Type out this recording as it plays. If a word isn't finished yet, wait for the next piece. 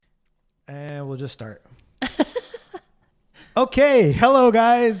And we'll just start. Okay. Hello,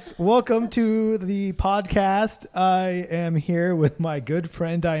 guys. Welcome to the podcast. I am here with my good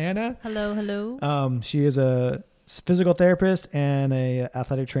friend, Diana. Hello, hello. She is a physical therapist and a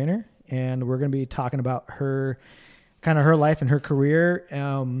athletic trainer. And we're going to be talking about her life and her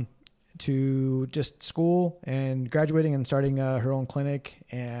career, to just school and graduating and starting her own clinic,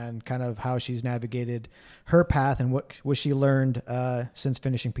 and kind of how she's navigated her path and what she learned since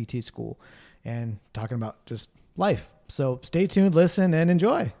finishing PT school, and talking about just life. So stay tuned, listen, and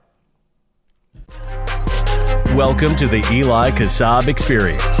enjoy. Welcome to the Eli Kassab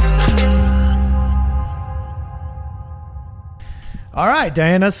Experience. All right,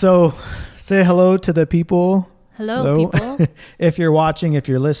 Diana. So say hello to the people. Hello, people. If you're watching, if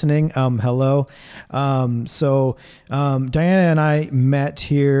you're listening, hello. So Diana and I met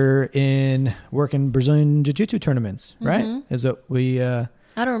here in working Brazilian Jiu-Jitsu tournaments, right? Mm-hmm. Is it we? I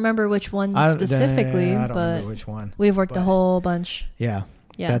don't remember which one specifically, I don't but remember which one. we've worked a whole bunch. Yeah,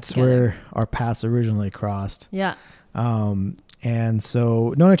 that's together. where our paths originally crossed. Yeah. And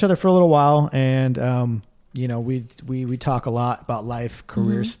so known each other for a little while, and we talk a lot about life,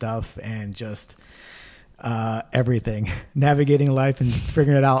 career stuff, and just everything, navigating life and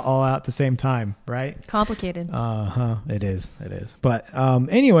figuring it out all out at the same time, right? Complicated. It is. But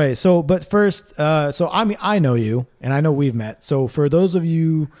anyway, but first, I know you, and I know we've met. So for those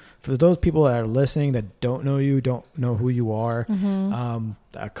people that are listening that don't know you, don't know who you are,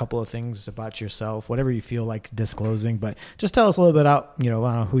 a couple of things about yourself, whatever you feel like disclosing, but just tell us a little bit about, I don't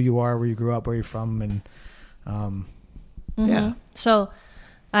know, who you are, where you grew up, where you're from, and yeah. So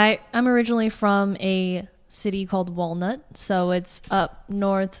I'm originally from a city called Walnut. So it's up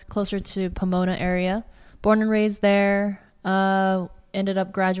north, closer to Pomona area. Born and raised there. Ended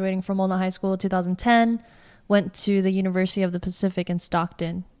up graduating from Walnut High School in 2010. Went to the University of the Pacific in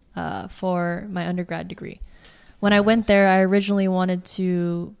Stockton for my undergrad degree. When I went there, I originally wanted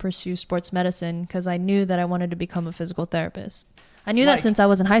to pursue sports medicine because I knew that I wanted to become a physical therapist. I knew that since I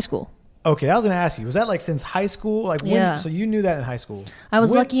was in high school. Okay, I was going to ask you, was that like since high school? Like when, so you knew that in high school? I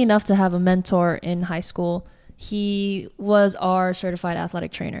was lucky enough to have a mentor in high school. He was our certified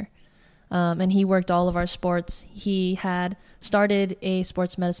athletic trainer, and he worked all of our sports. He had started a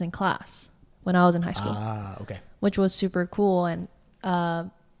sports medicine class when I was in high school, okay, which was super cool and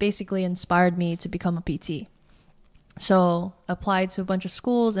basically inspired me to become a PT. So applied to a bunch of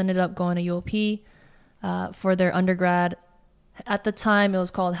schools, ended up going to UOP for their undergrad. At the time, it was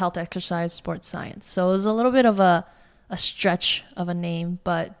called Health, Exercise, Sports Science. So it was a little bit of a stretch of a name,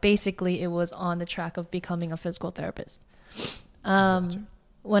 but basically it was on the track of becoming a physical therapist. When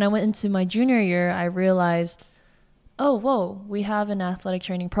I went into my junior year, I realized, we have an athletic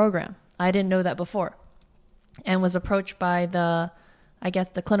training program. I didn't know that before, and was approached by the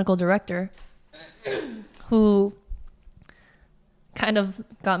clinical director who kind of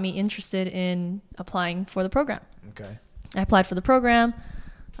got me interested in applying for the program. Okay. I applied for the program,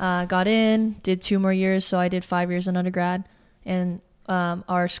 got in, did 2 more years. So I did 5 years in undergrad. And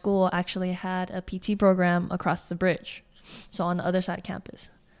our school actually had a PT program across the bridge. So on the other side of campus.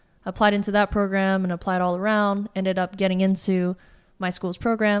 Applied into that program and applied all around. Ended up getting into my school's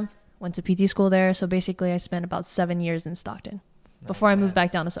program. Went to PT school there. So basically I spent about 7 years in Stockton before I moved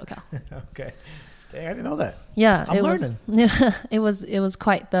back down to SoCal. Okay. Dang, I didn't know that. Yeah. I'm learning. It was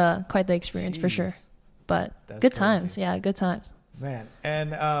quite the experience. Jeez. For sure. But that's good crazy. Times. Yeah, good times. Man.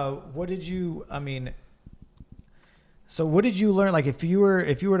 And what did you learn? Like if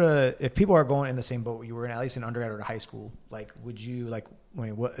people are going in the same boat you were in, at least in undergrad or high school, like would you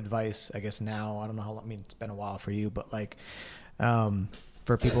what advice, I guess now, I don't know how long, it's been a while for you, but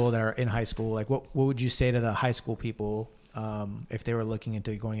for people that are in high school, like what would you say to the high school people if they were looking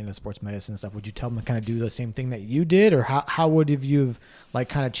into going into sports medicine and stuff? Would you tell them to kind of do the same thing that you did, or how would you have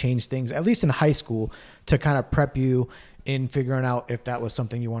kind of changed things, at least in high school, to kind of prep you in figuring out if that was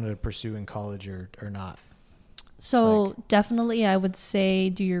something you wanted to pursue in college or not? So definitely I would say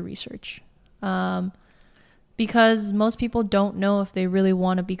do your research, because most people don't know if they really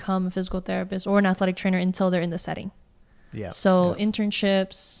want to become a physical therapist or an athletic trainer until they're in the setting. Yeah. So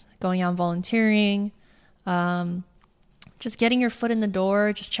internships, going out volunteering, just getting your foot in the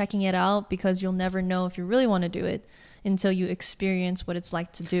door, just checking it out, because you'll never know if you really want to do it until you experience what it's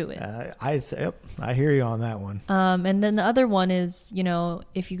like to do it. I hear you on that one. And then the other one is,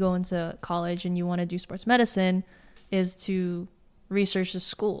 if you go into college and you want to do sports medicine, is to research the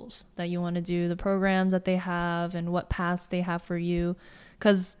schools that you want to do, the programs that they have, and what paths they have for you.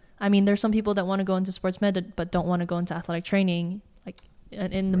 Because, there's some people that want to go into sports med but don't want to go into athletic training, like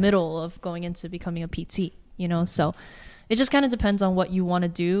in the middle of going into becoming a PT, So it just kind of depends on what you want to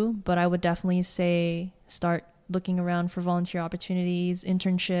do. But I would definitely say start looking around for volunteer opportunities,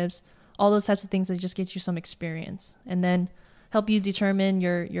 internships, all those types of things that just gets you some experience, and then help you determine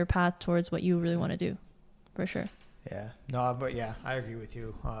your path towards what you really want to do, for sure. Yeah. No, but yeah, I agree with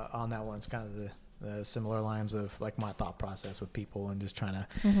you on that one. It's kind of the similar lines of like my thought process with people and just trying to,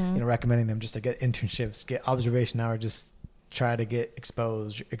 Mm-hmm. you know, recommending them just to get internships, get observation hour, just try to get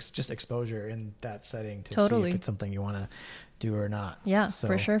exposure in that setting to see if it's something you want to do or not. Yeah, so,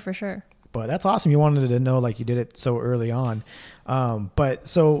 for sure. But that's awesome. You wanted to know, like, you did it so early on. But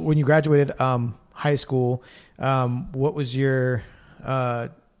so when you graduated high school, what was your,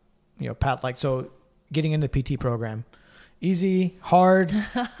 path like? So getting into the PT program, easy, hard,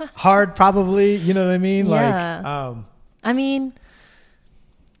 probably, you know what I mean? Yeah. Like, I mean,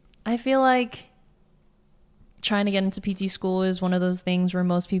 I feel like trying to get into PT school is one of those things where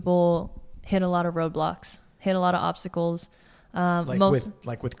most people hit a lot of roadblocks, hit a lot of obstacles.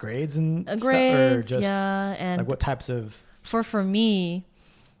 With grades and grades, stuff, or just and like what types of? For me,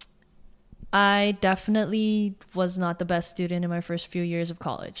 I definitely was not the best student in my first few years of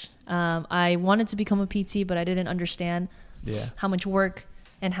college. I wanted to become a PT, but I didn't understand how much work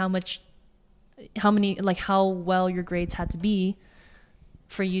and how well your grades had to be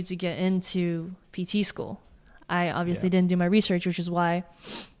for you to get into PT school. I obviously didn't do my research, which is why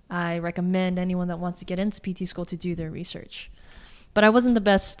I recommend anyone that wants to get into PT school to do their research. But I wasn't the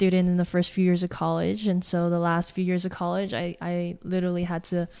best student in the first few years of college. And so the last few years of college, I literally had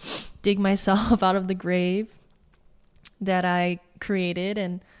to dig myself out of the grave that I created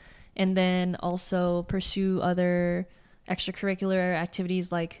and then also pursue other extracurricular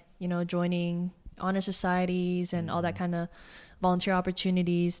activities like, you know, joining honor societies and all that kind of volunteer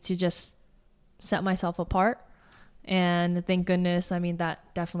opportunities to just set myself apart. And thank goodness, I mean,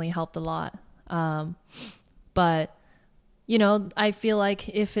 that definitely helped a lot. But you know, I feel like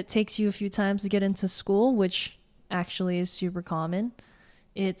if it takes you a few times to get into school, which actually is super common,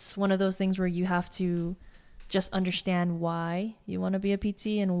 it's one of those things where you have to just understand why you want to be a PT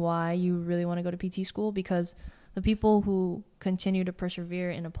and why you really want to go to PT school, because the people who continue to persevere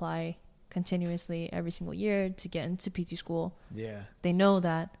and apply continuously every single year to get into PT school, they know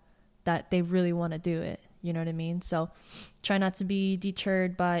that they really want to do it. You know what I mean? So try not to be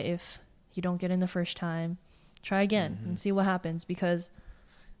deterred by if you don't get in the first time. Try again and see what happens, because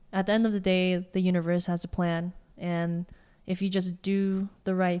at the end of the day, the universe has a plan. And if you just do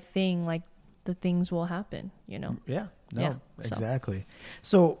the right thing, like, the things will happen, you know? Exactly.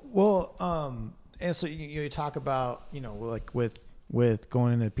 So, and so you talk about, you know, like with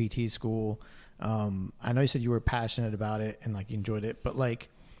going into PT school, I know you said you were passionate about it and like you enjoyed it, but like,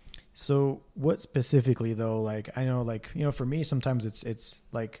 so what specifically though, like, I know, like, you know, for me, sometimes it's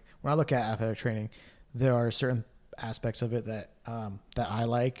like when I look at athletic training, there are certain aspects of it that I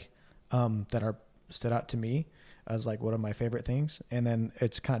like, that are stood out to me as like one of my favorite things. And then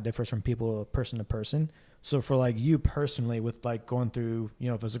it's kind of differs from people, person to person. So for like you personally, with like going through, you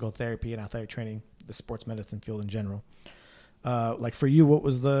know, physical therapy and athletic training, the sports medicine field in general, like for you, what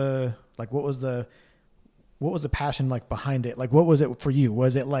was the passion like behind it? Like, what was it for you?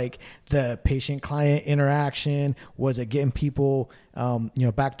 Was it like the patient-client interaction? Was it getting people,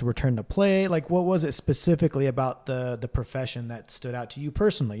 back to return to play? Like, what was it specifically about the profession that stood out to you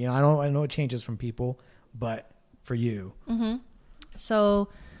personally? You know, I know it changes from people, but for you. Mm-hmm. So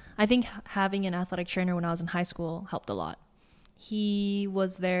I think having an athletic trainer when I was in high school helped a lot. He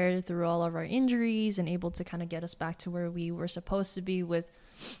was there through all of our injuries and able to kind of get us back to where we were supposed to be with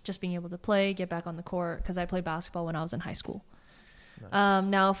just being able to play, get back on the court, because I played basketball when I was in high school. Nice.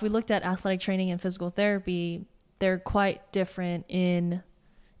 Now, if we looked at athletic training and physical therapy, they're quite different in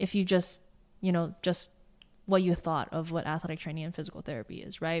if you just what you thought of what athletic training and physical therapy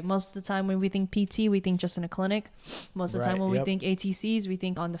is, right? Most of the time when we think PT, we think just in a clinic. Most of the time when we think ATCs, we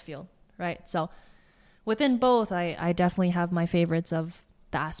think on the field, right? So within both, I definitely have my favorites of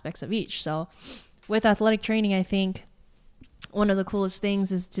the aspects of each. So with athletic training, I think one of the coolest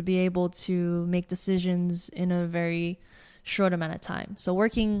things is to be able to make decisions in a very short amount of time. So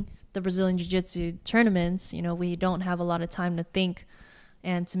working the Brazilian Jiu-Jitsu tournaments, you know, we don't have a lot of time to think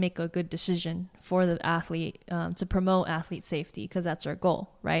and to make a good decision for the athlete, to promote athlete safety, because that's our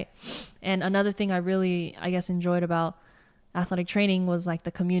goal, right? And another thing I really, I guess, enjoyed about athletic training was like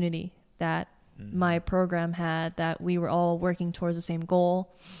the community that my program had, that we were all working towards the same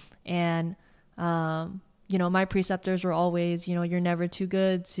goal. And, my preceptors were always, you're never too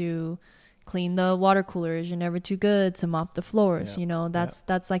good to clean the water coolers. You're never too good to mop the floors.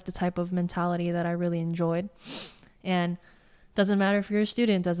 That's like the type of mentality that I really enjoyed. And doesn't matter if you're a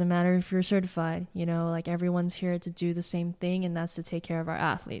student, doesn't matter if you're certified, you know, like everyone's here to do the same thing, and that's to take care of our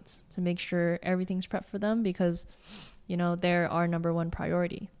athletes, to make sure everything's prepped for them, because, you know, they're our number one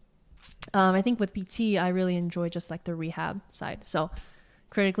priority. I think with PT, I really enjoy just like the rehab side. So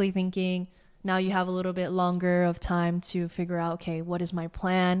critically thinking, now you have a little bit longer of time to figure out, okay, what is my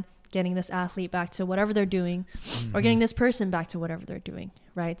plan? Getting this athlete back to whatever they're doing, or getting this person back to whatever they're doing,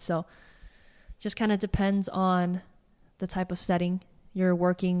 right? So just kind of depends on the type of setting you're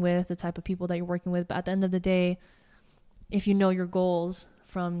working with, the type of people that you're working with. But at the end of the day, if you know your goals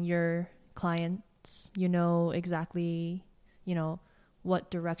from your clients, you know exactly, you know,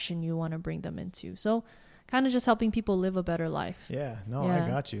 what direction you want to bring them into. So kind of just helping people live a better life. Yeah, no, I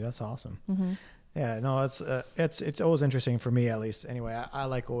got you. That's awesome. Yeah, no, it's always interesting for me, at least. Anyway, I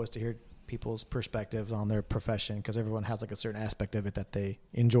like always to hear people's perspectives on their profession, because everyone has like a certain aspect of it that they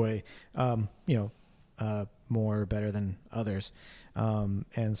enjoy, more better than others.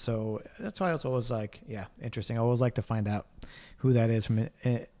 And so that's why it's always like, interesting. I always like to find out who that is from,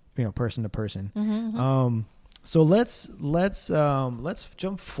 person to person. So let's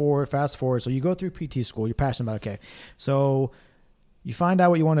fast forward. So you go through PT school, you're passionate about, okay. So you find out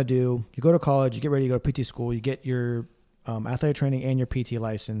what you want to do, you go to college, you get ready to go to PT school, you get your athletic training and your PT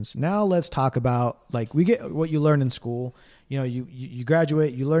license. Now let's talk about, like, we get what you learn in school. You know, you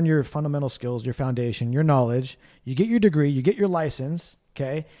graduate, you learn your fundamental skills, your foundation, your knowledge, you get your degree, you get your license.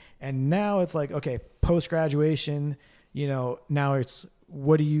 Okay. And now it's like, okay, post-graduation, you know, now it's,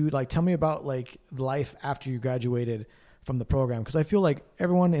 what do you like? Tell me about like life after you graduated from the program. Cause I feel like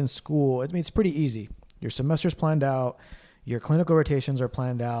everyone in school, I mean, it's pretty easy. Your semester's planned out, your clinical rotations are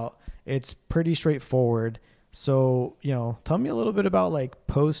planned out. It's pretty straightforward. So, you know, tell me a little bit about like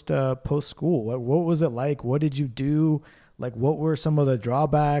post school. What was it like? What did you do? Like, what were some of the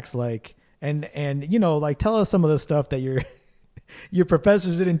drawbacks? Like, and, you know, like, tell us some of the stuff that your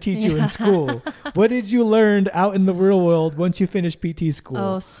professors didn't teach you in school. What did you learn out in the real world once you finished PT school?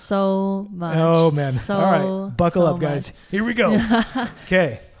 Oh, so much. Oh man. All right. Buckle up, guys. Much. Here we go.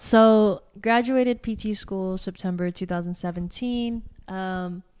 Okay. So graduated PT school September 2017.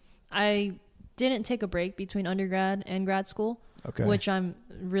 I didn't take a break between undergrad and grad school, which I'm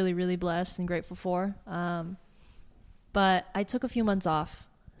really, really blessed and grateful for. But I took a few months off.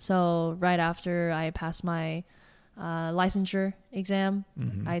 So right after I passed my licensure exam,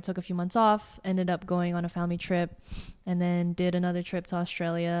 I took a few months off, ended up going on a family trip, and then did another trip to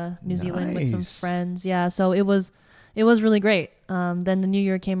Australia, New Zealand with some friends. Yeah, so it was really great. Then the new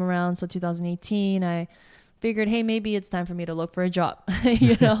year came around, so 2018, I figured, hey, maybe it's time for me to look for a job.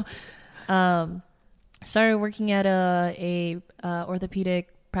 You know, started working at a orthopedic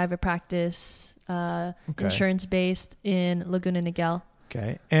private practice, insurance based in Laguna Niguel.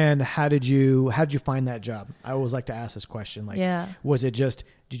 Okay. And how did you find that job? I always like to ask this question. Like, was it just,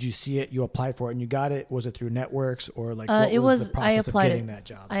 did you see it, you applied for it and you got it? Was it through networks, or like, what was the process of getting that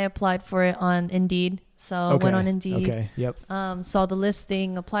job? I applied for it on Indeed. So went on Indeed. Okay. Yep. Saw the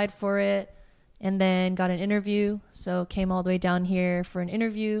listing, applied for it, and then got an interview. So came all the way down here for an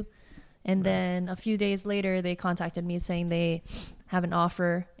interview. And then a few days later, they contacted me saying they have an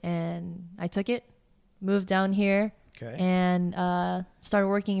offer, and I took it, moved down here. Okay. And started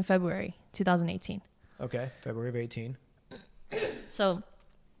working in February 2018. Okay, February of 18. So,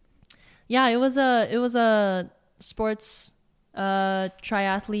 yeah, it was a sports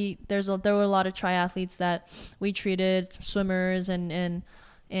triathlete. There were a lot of triathletes that we treated, swimmers and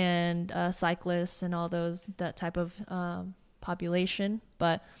cyclists and all that type of population.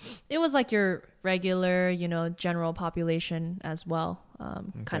 But it was like your regular, you know, general population as well,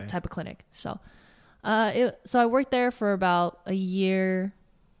 kind of type of clinic. So. So I worked there for about a year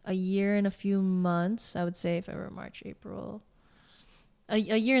and a few months. I would say February, March, April, a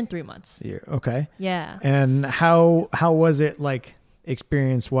year and 3 months. Okay. Yeah. And how was it like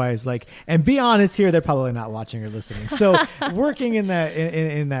experience wise? Like, and be honest here, they're probably not watching or listening. So working in that,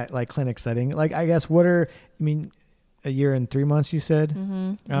 in that like clinic setting, like, I guess a year and 3 months, you said,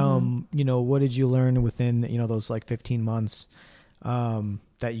 you know, what did you learn within, you know, those like 15 months,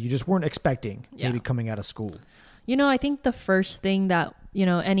 that you just weren't expecting maybe coming out of school? You know, I think the first thing that, you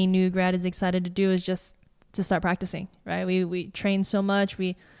know, any new grad is excited to do is just to start practicing, right? We trained so much,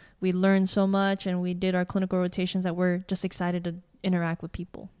 we learned so much, and we did our clinical rotations that we're just excited to interact with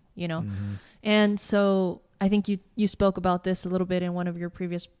people, you know? And so I think you spoke about this a little bit in one of your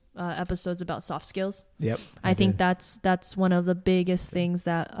previous episodes about soft skills. Yep. I think that's one of the biggest things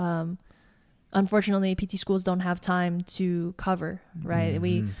that, unfortunately, PT schools don't have time to cover, right?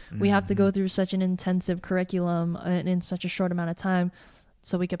 We have to go through such an intensive curriculum in such a short amount of time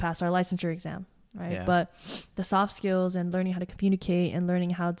so we could pass our licensure exam. right? Yeah. But the soft skills and learning how to communicate and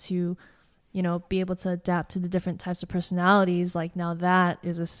learning how to, you know, be able to adapt to the different types of personalities, like now that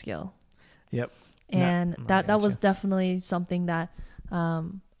is a skill. Yep. And No, I that was gotcha. definitely something that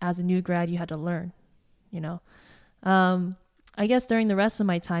as a new grad you had to learn, you know. I guess during the rest of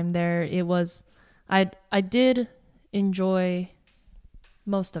my time there, it was I did enjoy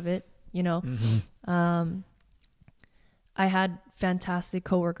most of it, you know. I had fantastic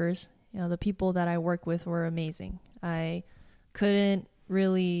coworkers. You know, the people that I work with were amazing. I couldn't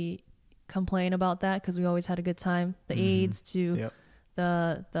really complain about that because we always had a good time. The aides to Yep.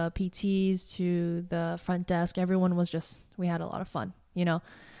 the PTs to the front desk, everyone was just, we had a lot of fun, you know.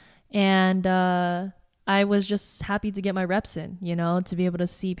 And I was just happy to get my reps in, you know, to be able to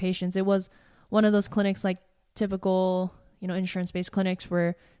see patients. It was one of those clinics like typical, you know, insurance-based clinics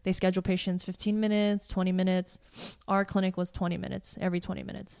where they schedule patients 15 minutes, 20 minutes. Our clinic was 20 minutes, every 20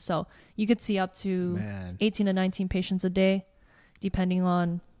 minutes. So you could see up to 18 to 19 patients a day, depending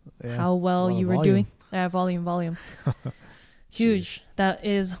on how well you were doing. Volume. Huge. That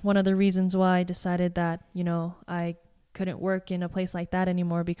is one of the reasons why I decided that, you know, I couldn't work in a place like that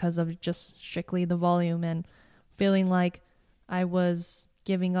anymore because of just strictly the volume and feeling like I was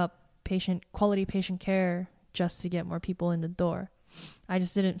giving up quality patient care just to get more people in the door. I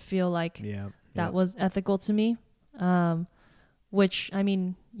just didn't feel like that was ethical to me. Which, I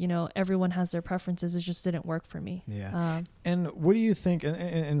mean, you know, everyone has their preferences. It just didn't work for me. Yeah. And what do you think?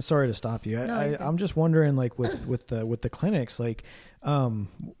 And sorry to stop you. No, I'm just wondering, like with the clinics, like, I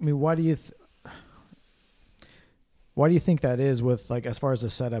mean, why do you think that is with, like, as far as the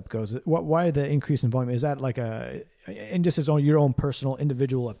setup goes? Why the increase in volume? Is that like and just as on your own personal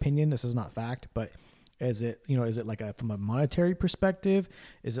individual opinion? This is not fact, but is it like from a monetary perspective?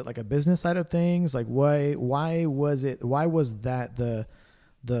 Is it like a business side of things? Like why was that the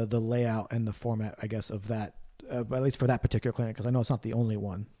layout and the format, I guess, of that, at least for that particular clinic? Because I know it's not the only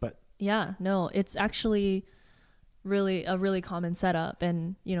one, but yeah, no, it's actually really a really common setup.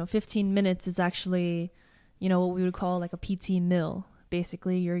 And, you know, 15 minutes is actually, you know, what we would call like a PT mill.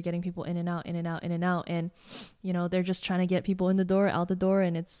 Basically, you're getting people in and out. And, you know, they're just trying to get people in the door, out the door.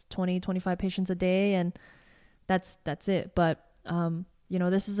 And it's 20, 25 patients a day. And that's it. But, you know,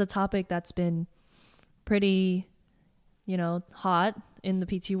 this is a topic that's been pretty, you know, hot in the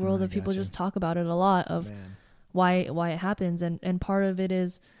PT world. People just talk about it a lot of why it happens. And part of it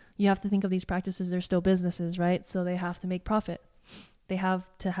is you have to think of these practices. They're still businesses, right? So they have to make profit. They have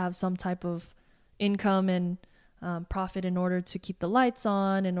to have some type of income and profit in order to keep the lights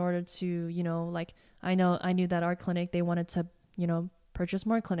on, in order to, you know, like I knew that our clinic, they wanted to, you know, purchase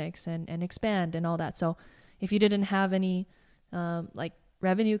more clinics and expand and all that. So if you didn't have any like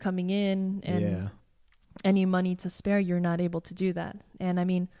revenue coming in and any money to spare, you're not able to do that. And I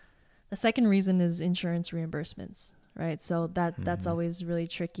mean, the second reason is insurance reimbursements, right? So that's always really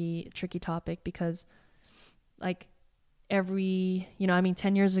tricky topic because like every, you know, I mean,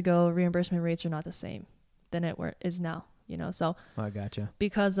 10 years ago, reimbursement rates are not the same than is now, you know. So I gotcha.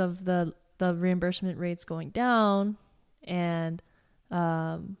 Because of the reimbursement rates going down, and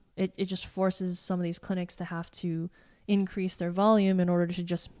it just forces some of these clinics to have to increase their volume in order to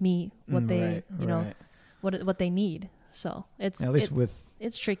just meet what they know what they need. So it's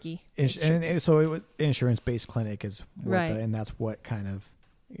tricky. So it was insurance-based clinic is what right, and that's what kind of,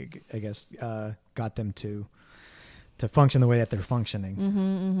 I guess, got them to function the way that they're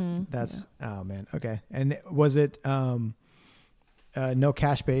functioning. That's oh man, okay. And was it no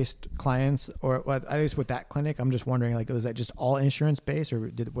cash-based clients, or at least with that clinic? I'm just wondering, like, was that just all insurance-based,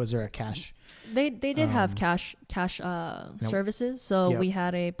 or was there a cash? They did have cash services. So we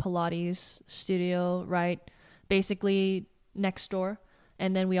had a Pilates studio right basically next door.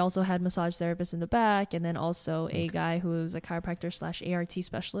 And then we also had massage therapists in the back, and then also a guy who was a chiropractor / ART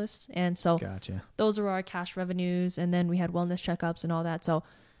specialist. And so those were our cash revenues. And then we had wellness checkups and all that. So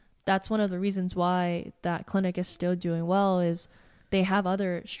that's one of the reasons why that clinic is still doing well, is they have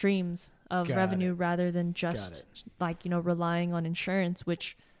other streams of revenue rather than just like, you know, relying on insurance,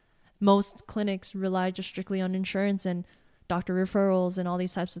 which most clinics rely just strictly on insurance and doctor referrals and all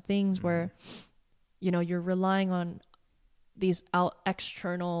these types of things where, you know, you're relying on these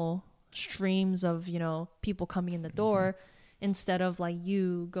external streams of, you know, people coming in the door instead of like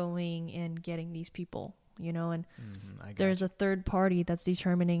you going and getting these people, you know, and there's a third party that's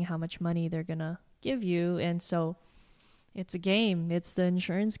determining how much money they're going to give you. And so it's a game, it's the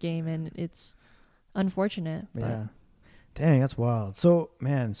insurance game, and it's unfortunate. Yeah. Dang, that's wild. So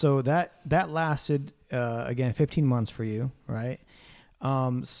man, so that lasted, again, 15 months for you. Right.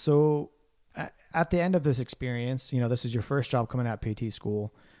 So at the end of this experience, you know, this is your first job coming out of PT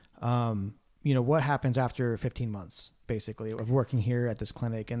school. what happens after 15 months, basically, of working here at this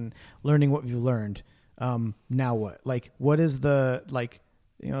clinic and learning what you learned. Now what? Like, what is the, like,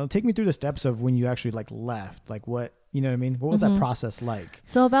 take me through the steps of when you actually like left. Like what, you know what I mean? What was that process like?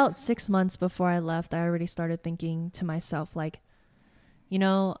 So about 6 months before I left, I already started thinking to myself, like,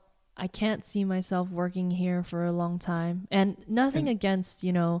 I can't see myself working here for a long time. And nothing against,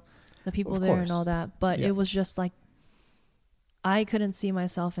 the people there and all that. But it was just like, I couldn't see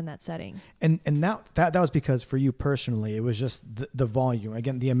myself in that setting. And that was because for you personally, it was just the volume.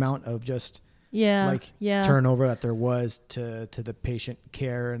 Again, the amount of just turnover that there was to the patient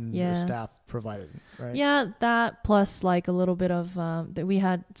care and the staff provided, right? Yeah, that plus like a little bit of that we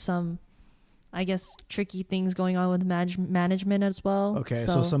had some, I guess, tricky things going on with management as well. Okay,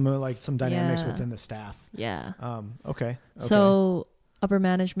 so some dynamics within the staff. Yeah. Okay. So upper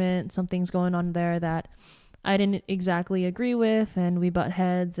management, some things going on there that I didn't exactly agree with, and we butt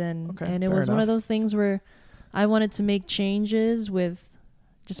heads, and it was one of those things where I wanted to make changes with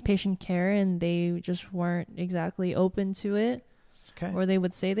just patient care, and they just weren't exactly open to it. Okay. Or they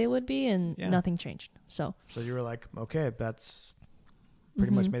would say they would be, and nothing changed. So you were like, okay, that's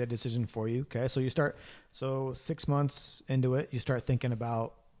pretty much made a decision for you. Okay. So 6 months into it, you start thinking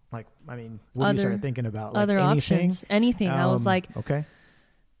about, like, I mean, what do you start thinking about? Like other options, anything. I was like, okay,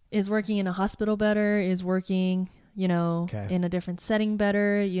 is working in a hospital better? Is working, in a different setting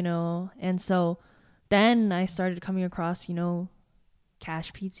better, And so then I started coming across,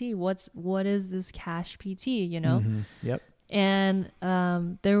 cash PT. What is this cash PT, Yep. And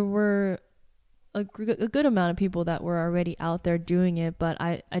there were a good amount of people that were already out there doing it, but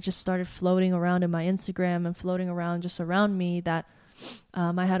I just started floating around in my Instagram and floating around just around me that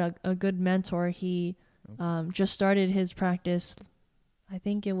I had a good mentor. He just started his practice, I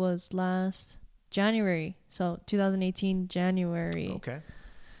think it was last January, so 2018 January. Okay.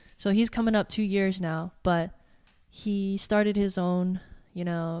 So he's coming up 2 years now, but he started his own,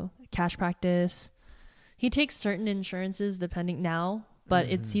 cash practice. He takes certain insurances depending now, but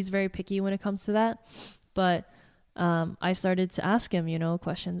he's very picky when it comes to that. But I started to ask him,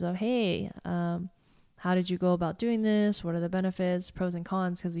 questions of, hey, how did you go about doing this? What are the benefits, pros and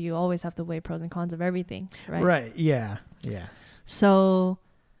cons? Because you always have to weigh pros and cons of everything, right? Right. Yeah. Yeah. So,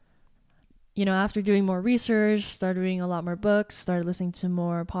 after doing more research, started reading a lot more books, started listening to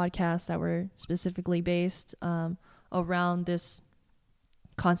more podcasts that were specifically based around this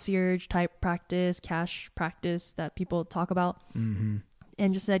concierge type practice, cash practice that people talk about,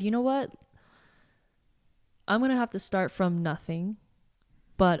 and just said, you know what? I'm going to have to start from nothing,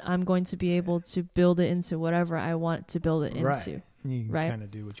 but I'm going to be able to build it into whatever I want to build it into. You can kind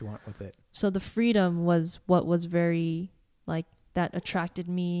of do what you want with it. So the freedom was what was very, like, that attracted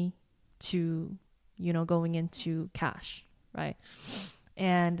me to, going into cash, right?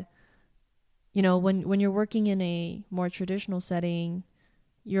 And, when you're working in a more traditional setting,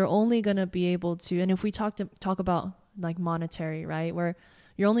 you're only going to be able to, and if we talk about like monetary, right, where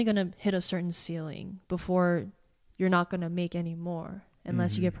you're only going to hit a certain ceiling before you're not going to make any more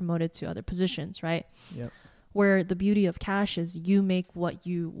unless you get promoted to other positions, right? Yep. Where the beauty of cash is you make what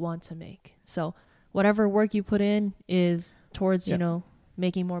you want to make. So whatever work you put in is towards,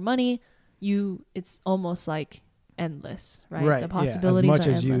 making more money. It's almost like endless, right? Right. The possibilities are endless.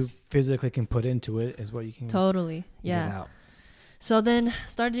 As much as you physically can put into it is what you can totally get out. So then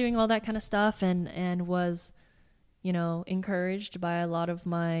started doing all that kind of stuff and was, encouraged by a lot of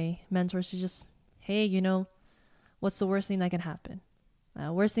my mentors to just, hey, what's the worst thing that can happen?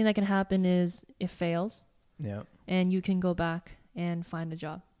 Worst thing that can happen is it fails. Yeah. And you can go back and find a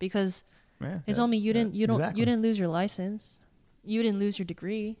job because it's only you didn't lose your license. You didn't lose your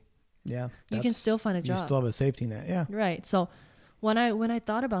degree. Yeah. You can still find a job. You still have a safety net. Yeah. Right. So when I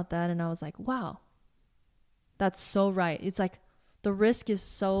thought about that and I was like, wow, that's so right. It's like the risk is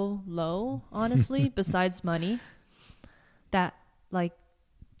so low, honestly, besides money, that, like,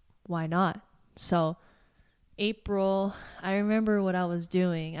 why not? So April, I remember what I was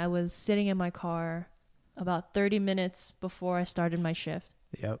doing. I was sitting in my car about 30 minutes before I started my shift.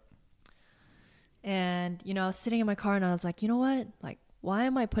 Yep. And, I was sitting in my car and I was like, you know what? Like, why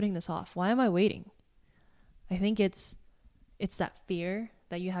am I putting this off? Why am I waiting? I think it's that fear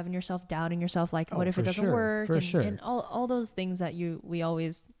that you have in yourself, doubting yourself, like, what if it doesn't work? And all those things that we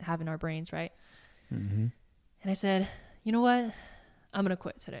always have in our brains, right? And I said, you know what? I'm going to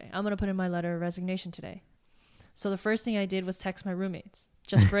quit today. I'm going to put in my letter of resignation today. So the first thing I did was text my roommates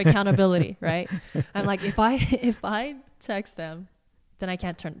just for accountability, right? I'm like, if I text them, then I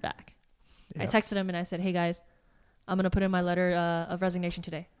can't turn back. Yep. I texted them and I said, hey guys, I'm going to put in my letter of resignation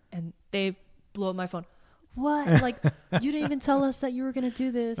today. And they blew up my phone. what? Like, you didn't even tell us that you were going to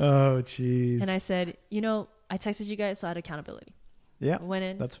do this. Oh, jeez. And I said, I texted you guys, so I had accountability. Yeah. Went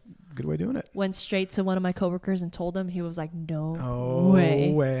in. That's a good way of doing it. Went straight to one of my coworkers and told him. He was like, no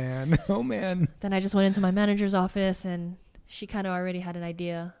way. Oh, man. Then I just went into my manager's office, and she kind of already had an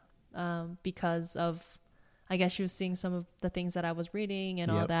idea because of, I guess she was seeing some of the things that I was reading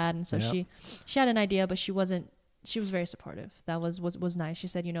and all that. And so she had an idea, but she was very supportive. That was nice. She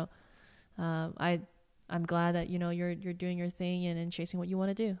said, I'm glad that, you're doing your thing and chasing what you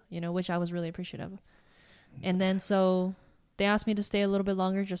want to do, which I was really appreciative of. And then so they asked me to stay a little bit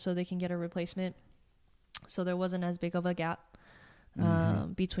longer just so they can get a replacement. So there wasn't as big of a gap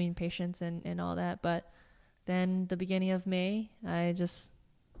between patients and all that. But then the beginning of May, I just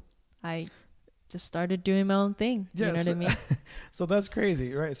started doing my own thing. Yes. You know what I mean? So that's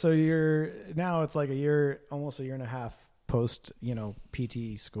crazy, right? So now it's like almost a year and a half post,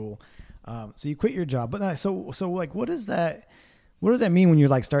 PT school. So you quit your job, but so like, what does that mean when you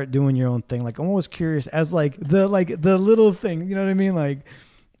like start doing your own thing? Like, I'm always curious as like the little thing, you know what I mean? Like,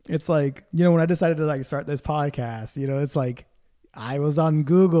 it's like, when I decided to like start this podcast, it's like, I was on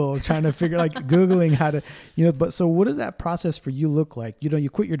Google trying to figure like Googling how to, but so what does that process for you look like? You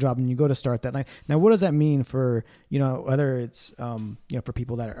quit your job and you go to start that. Now, what does that mean for, whether it's, for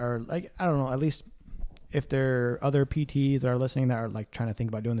people that are like, I don't know, at least if there are other PTs that are listening that are like trying to think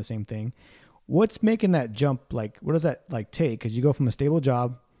about doing the same thing, what's making that jump? Like, what does that like take? Cause you go from a stable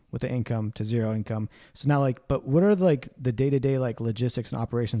job with the income to zero income. So now like, but what are like the day-to-day like logistics and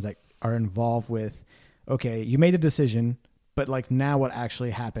operations that are involved with, okay, you made a decision, but like now what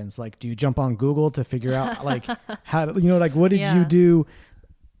actually happens? Like, do you jump on Google to figure out like how to, like, what did you do?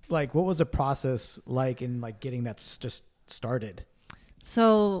 Like, what was the process like in like getting that just started?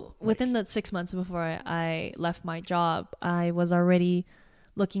 So within the 6 months before I left my job, I was already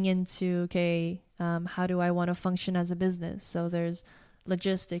looking into, how do I want to function as a business? So there's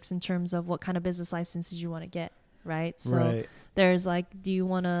logistics in terms of what kind of business licenses you want to get. Right. So there's like, do you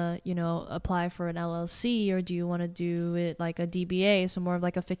want to, apply for an LLC, or do you want to do it like a DBA? So more of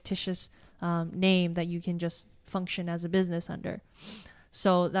like a fictitious name that you can just function as a business under.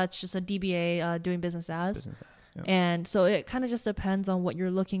 So that's just a DBA, doing business as. Yeah. And so it kind of just depends on what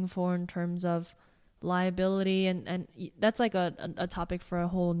you're looking for in terms of liability. And that's like a topic for a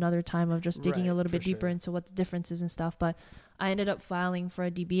whole nother time of just digging a little bit deeper into what the difference is and stuff. But I ended up filing for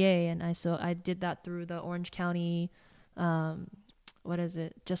a DBA, and I did that through the Orange County, what is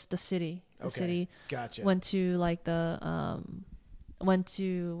it? Just the city. The city. Gotcha. Went to like the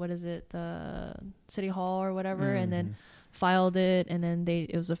city hall or whatever, and then filed it, and then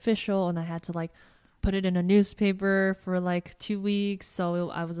it was official, and I had to like put it in a newspaper for like 2 weeks,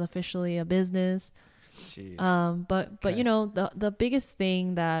 so I was officially a business. Jeez. But the biggest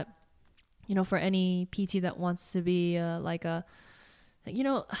thing that, for any PT that wants to be I'm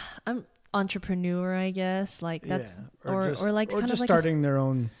entrepreneur, I guess, like that's, or just starting their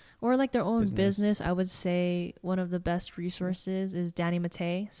own, or like their own business. I would say one of the best resources is Danny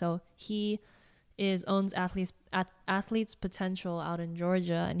Matei. So he owns Athletes Potential out in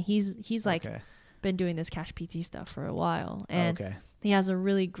Georgia, and he's like been doing this cash PT stuff for a while, and he has a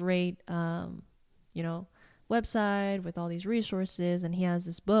really great website with all these resources, and he has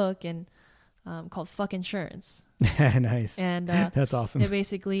this book called Fuck Insurance. Nice. And that's awesome. It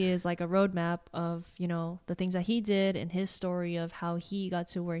basically is like a roadmap of the things that he did and his story of how he got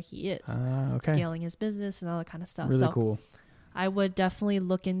to where he is, scaling his business and all that kind of stuff. Really cool. I would definitely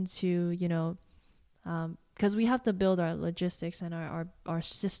look into because we have to build our logistics and our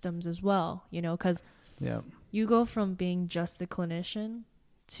systems as well, because you go from being just the clinician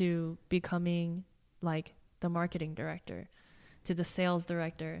to becoming like the marketing director, to the sales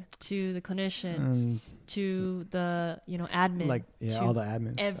director, to the clinician, to the admin, like all the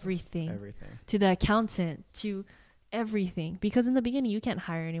admin everything, everything, to the accountant, to everything. Because in the beginning you can't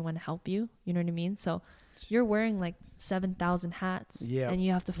hire anyone to help you, you know what I mean? So you're wearing like 7,000 hats, and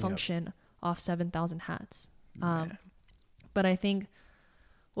you have to function off 7,000 hats. But I think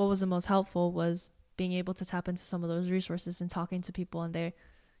what was the most helpful was being able to tap into some of those resources and talking to people, and they,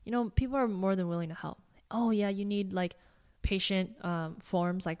 people are more than willing to help. Oh yeah, you need like patient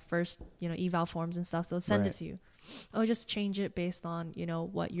forms, like first eval forms and stuff, so they'll send it to you. Oh, just change it based on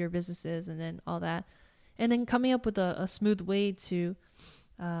what your business is, and then all that, and then coming up with a smooth way to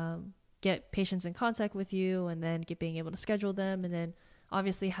get patients in contact with you, and then being able to schedule them, and then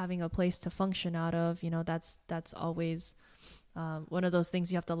obviously having a place to function out of. That's always one of those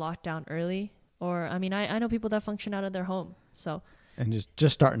things you have to lock down early. Or I mean, I know people that function out of their home, so and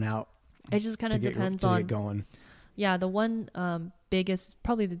just starting out. It just kind of depends on get going. Yeah, the one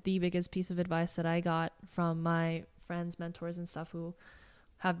probably the biggest piece of advice that I got from my friends, mentors and stuff who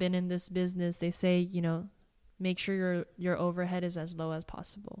have been in this business. They say, you know, make sure your overhead is as low as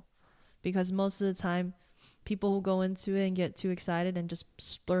possible, because most of the time people who go into it and get too excited and just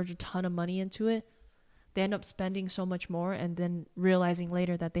splurge a ton of money into it, they end up spending so much more and then realizing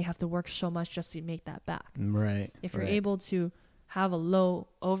later that they have to work so much just to make that back. Right. If you're able to have a low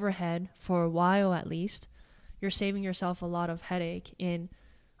overhead for a while at least, you're saving yourself a lot of headache in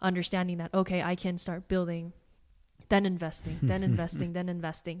understanding that, okay, I can start building, then investing, then investing, then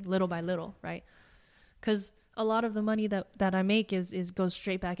investing little by little, right? Because a lot of the money that I make is goes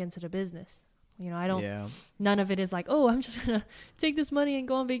straight back into the business. You know, I don't, none of it is like, oh, I'm just going to take this money and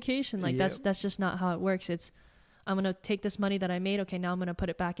go on vacation. Like that's just not how it works. It's, I'm going to take this money that I made. Okay. Now I'm going to put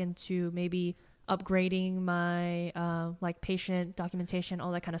it back into maybe upgrading my, like patient documentation,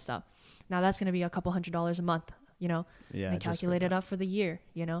 all that kind of stuff. Now that's going to be a couple $100s a month, you know, and calculate it up for the year,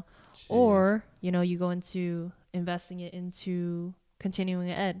 you know, or, you know, you go into investing it into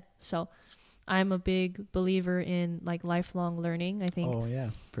continuing ed. So I'm a big believer in like lifelong learning. I think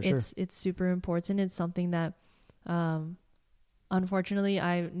for sure. It's super important. It's something that, unfortunately,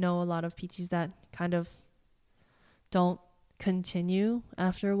 I know a lot of PTs that kind of don't continue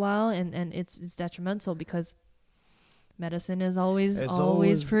after a while, and it's detrimental because medicine is always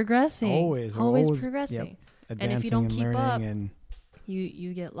progressing, always progressing. Yep. And if you don't keep up,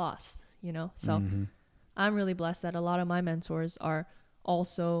 you get lost, you know? So I'm really blessed that a lot of my mentors are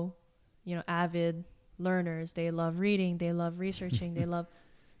also, you know, avid learners. They love reading, they love researching, they love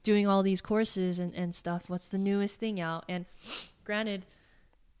doing all these courses and stuff. What's the newest thing out? And granted,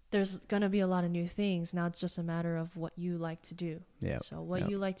 there's going to be a lot of new things. Now it's just a matter of what you like to do. So what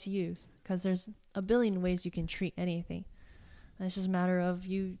you like to use, because there's a billion ways you can treat anything. And it's just a matter of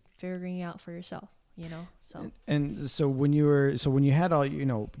you figuring it out for yourself, you know? So, and so when you had all, you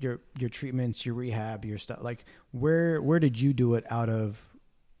know, your treatments, your rehab, your stuff, like where did you do it out of?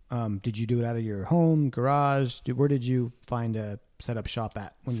 Did you do it out of your home, garage? Where did you find a set up shop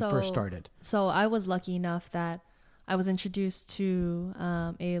at when you first started? So I was lucky enough that I was introduced to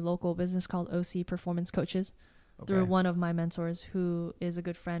a local business called OC Performance Coaches through one of my mentors who is a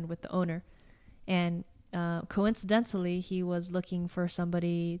good friend with the owner. And coincidentally, he was looking for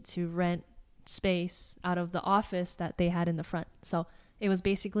somebody to rent space out of the office that they had in the front. So it was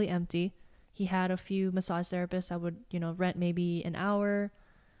basically empty. He had a few massage therapists that would, you know, rent maybe an hour,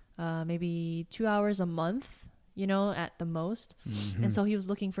 maybe 2 hours a month, you know, at the most. And so he was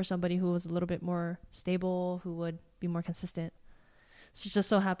looking for somebody who was a little bit more stable, who would be more consistent. So it just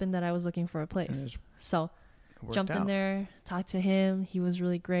so happened that I was looking for a place. So jumped in there, talked to him. He was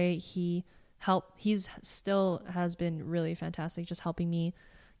really great. He's still has been really fantastic, just helping me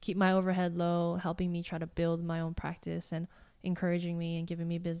keep my overhead low, helping me try to build my own practice and encouraging me and giving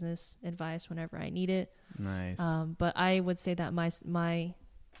me business advice whenever I need it. Nice. But I would say that my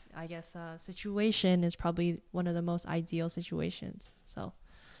I guess situation is probably one of the most ideal situations. So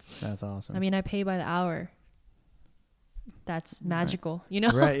that's awesome. I mean, I pay by the hour. That's magical, you know?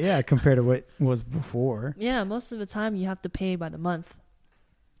 Right. Yeah. Compared to what was before. Yeah. Most of the time you have to pay by the month.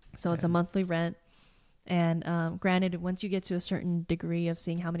 So it's a monthly rent. And granted, once you get to a certain degree of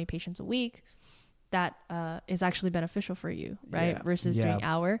seeing how many patients a week, that is actually beneficial for you, right? Versus doing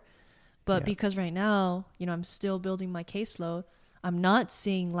hour. But because right now, you know, I'm still building my caseload. I'm not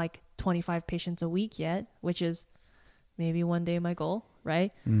seeing like 25 patients a week yet, which is maybe one day my goal,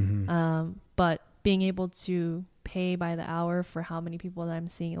 right? But being able to pay by the hour for how many people that I'm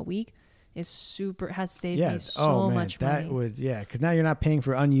seeing a week has saved me so much money. That would, because now you're not paying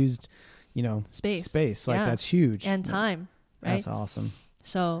for unused, you know, space. Like that's huge. And time, right? That's awesome.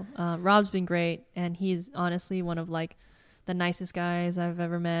 So Rob's been great, and he's honestly one of like the nicest guys I've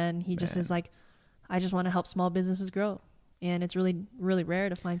ever met. And he just is like, I just want to help small businesses grow. And it's really, really rare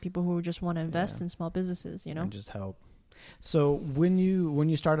to find people who just want to invest in small businesses, you know, and just help. So when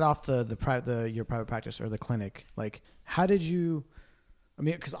you started off your private practice or the clinic, like how did you, I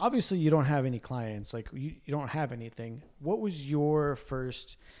mean, because obviously you don't have any clients, like you don't have anything. What was your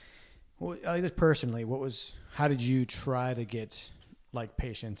first, at least personally, how did you try to get like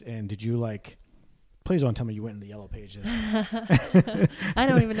patients in? Did you like, please don't tell me you went in the yellow pages. I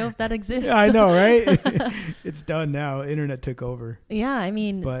don't even know if that exists. Yeah, I know, right? It's done now. Internet took over. Yeah, I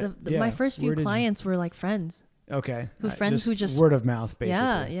mean, my first few clients were like friends. Okay. Who just word of mouth,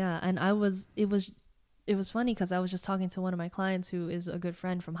 basically. Yeah. And it was funny because I was just talking to one of my clients who is a good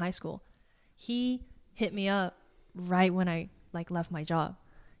friend from high school. He hit me up right when I like left my job,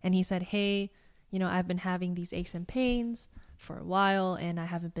 and he said, "Hey, I've been having these aches and pains for a while and I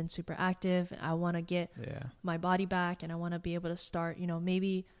haven't been super active. I want to get my body back and I want to be able to start,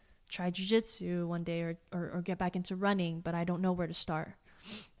 maybe try jiu-jitsu one day or get back into running, but I don't know where to start.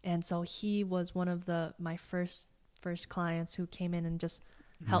 And so he was one of my first clients who came in and just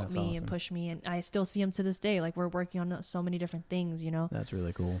helped me and pushed me. And I still see him to this day. Like, we're working on so many different things, That's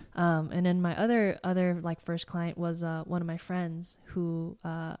really cool. And then my other like first client was one of my friends who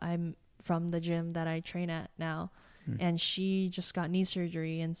I'm from the gym that I train at now. And she just got knee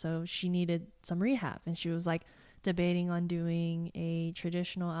surgery. And so she needed some rehab. And she was like debating on doing a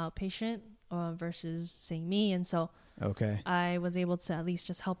traditional outpatient versus seeing me. And so I was able to at least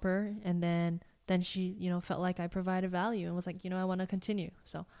just help her. And then she, felt like I provided value and was like, I want to continue.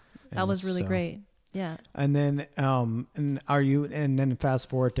 So that was really great. Yeah. And then, and then fast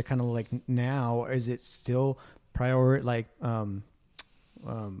forward to kind of like now, is it still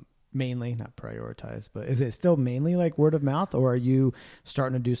mainly not prioritized, but is it still mainly like word of mouth, or are you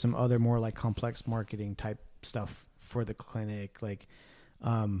starting to do some other more like complex marketing type stuff for the clinic? Like,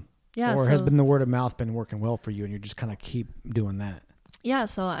 or has been the word of mouth been working well for you and you're just kind of keep doing that? Yeah.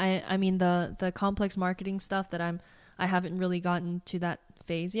 So I mean the complex marketing stuff that I haven't really gotten to that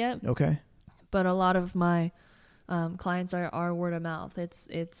phase yet. Okay. But a lot of my clients are word of mouth.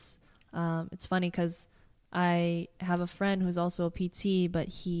 It's funny because I have a friend who's also a PT, but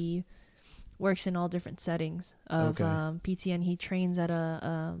he works in all different settings of PT, and he trains at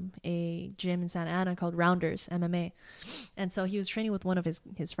a gym in Santa Ana called Rounders MMA. And so he was training with one of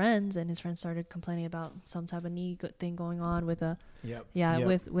his friends, and his friend started complaining about some type of knee thing going on with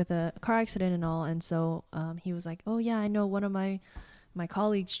with a car accident and all. And so he was like, oh yeah, I know one of my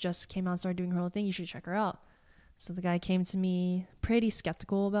colleagues just came out and started doing her own thing. You should check her out. So the guy came to me pretty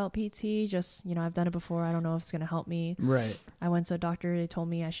skeptical about PT. Just, I've done it before. I don't know if it's going to help me. Right. I went to a doctor. They told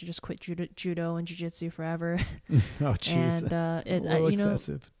me I should just quit judo and jiu-jitsu forever. Oh, jeez. And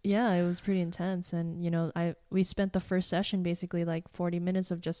excessive. Yeah, it was pretty intense. And, we spent the first session basically like 40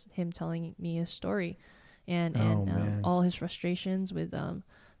 minutes of just him telling me his story and all his frustrations with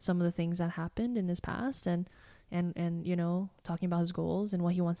some of the things that happened in his past and talking about his goals and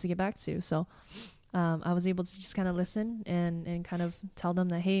what he wants to get back to. So I was able to just kind of listen and kind of tell them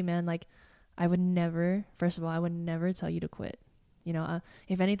that, hey man, like I would never tell you to quit.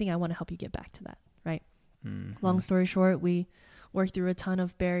 If anything, I want to help you get back to that. Right. Mm-hmm. Long story short, we worked through a ton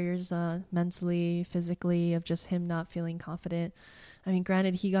of barriers, mentally, physically, of just him not feeling confident. I mean,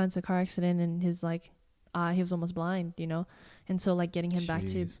 granted, he got into a car accident and his he was almost blind, and so like getting him back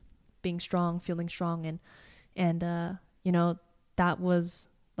to being strong, feeling strong and that was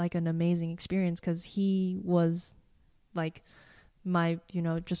like an amazing experience because he was like my,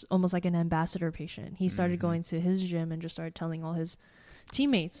 just almost like an ambassador patient. He started going to his gym and just started telling all his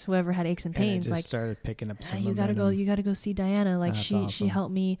teammates, whoever had aches and pains, and it just started picking up some you gotta go see Diana. Like she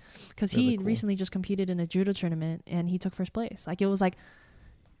helped me because he recently just competed in a judo tournament and he took first place. Like it was like,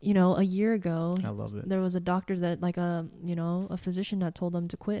 a year ago, I love it. There was a doctor that like a physician that told him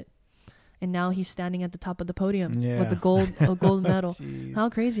to quit. And now he's standing at the top of the podium with a gold medal. How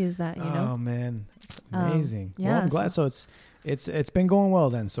crazy is that? Oh man, it's amazing. Yeah, well, I'm glad. So it's been going well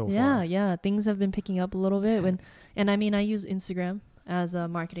then so far. Yeah. Things have been picking up a little bit. And I mean, I use Instagram as a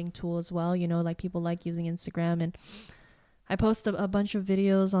marketing tool as well. Like people like using Instagram, and I post a bunch of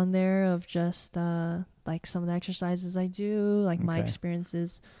videos on there of just like some of the exercises I do, like my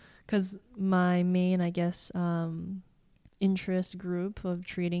experiences, because my main, I guess, interest group of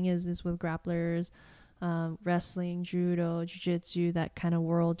treating is with grapplers, wrestling, judo, jiu-jitsu, that kind of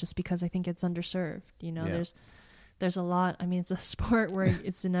world, just because I think it's underserved. There's a lot. I mean, it's a sport where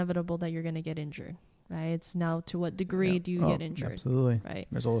it's inevitable that you're going to get injured, right? It's now to what degree do you get injured? Absolutely. Right.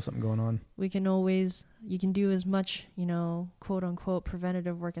 There's always something going on. You can do as much, quote unquote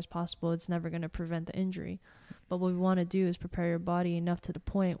preventative work as possible. It's never going to prevent the injury. But what we want to do is prepare your body enough to the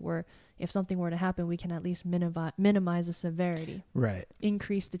point where if something were to happen, we can at least minimize the severity. Right.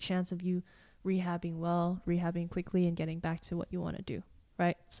 Increase the chance of you rehabbing well, rehabbing quickly, and getting back to what you want to do.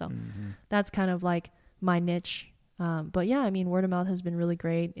 Right. So that's kind of like my niche. But yeah, I mean, word of mouth has been really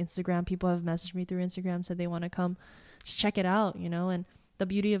great. Instagram, people have messaged me through Instagram, said they want to come just check it out, and the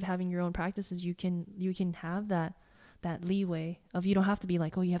beauty of having your own practice is you can have that leeway of, you don't have to be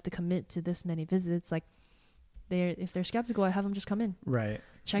like, oh, you have to commit to this many visits. Like if they're skeptical, I have them just come in. Right.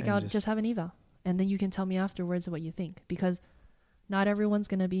 Check out, just have an eval. And then you can tell me afterwards what you think, because not everyone's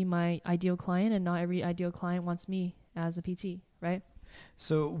going to be my ideal client and not every ideal client wants me as a PT. Right.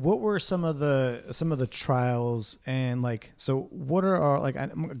 So what were some of the trials, and what are our,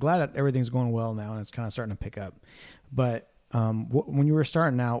 I'm glad that everything's going well now and it's kind of starting to pick up, but when you were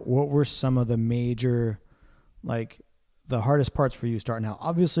starting out, what were some of the major, like the hardest parts for you starting out?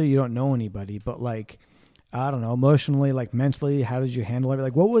 Obviously you don't know anybody, but like, I don't know, emotionally, like mentally, how did you handle it?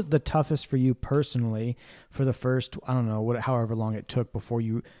 Like, what was the toughest for you personally for the first, I don't know, however long it took before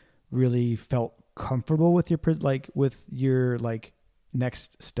you really felt comfortable with your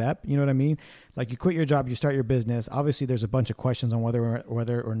next step? You know what I mean? Like, you quit your job, you start your business. Obviously there's a bunch of questions on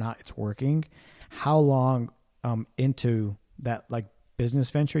whether or not it's working. How long into that like business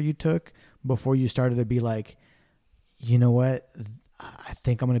venture you took before you started to be like, you know what, I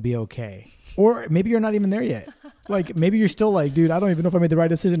think I'm going to be okay? Or maybe you're not even there yet. Like, maybe you're still like, dude, I don't even know if I made the right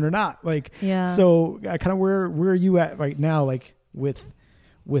decision or not. Like, Yeah. So kind of where are you at right now? Like with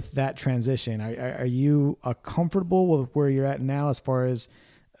that transition, are you comfortable with where you're at now as far as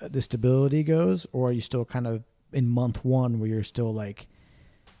the stability goes? Or are you still kind of in month one where you're still like,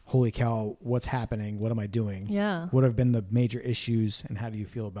 holy cow, what's happening? What am I doing? Yeah. What have been the major issues and how do you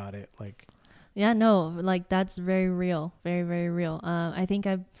feel about it? Like, yeah, no, like that's very real. Very, very real. I think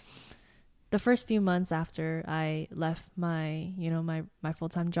the first few months after I left my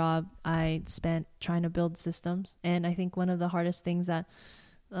full-time job, I spent trying to build systems. And I think one of the hardest things that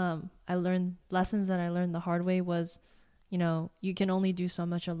lessons that I learned the hard way was, you can only do so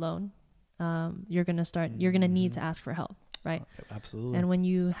much alone. You're going to need to ask for help, right? Absolutely. And when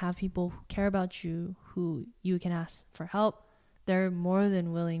you have people who care about you, who you can ask for help, they're more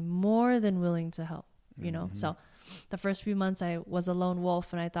than willing to help, So the first few months I was a lone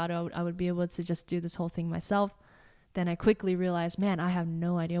wolf and I thought I would be able to just do this whole thing myself. Then I quickly realized, man, I have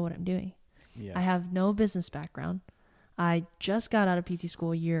no idea what I'm doing. Yeah. I have no business background. I just got out of PT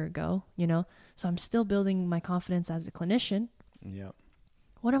school a year ago, so I'm still building my confidence as a clinician. Yeah.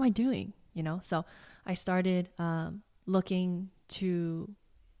 What am I doing? So I started looking to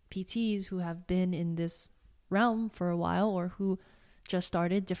PTs who have been in this realm for a while or who just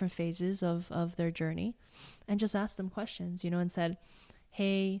started different phases of their journey, and just asked them questions, and said,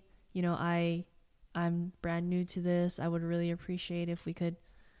 hey, I'm brand new to this. I would really appreciate if we could,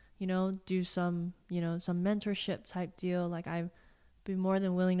 do some mentorship type deal. Like, I'd be more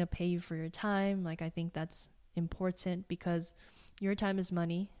than willing to pay you for your time. Like, I think that's important because your time is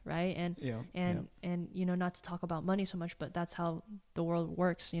money, right? And not to talk about money so much, but that's how the world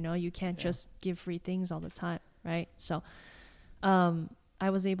works. You can't just give free things all the time, right? So I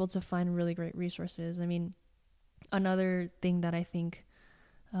was able to find really great resources. I mean, another thing that I think,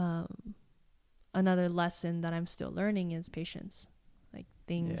 another lesson that I'm still learning is patience. Like,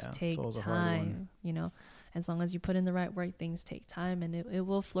 things take time, as long as you put in the right work, things take time and it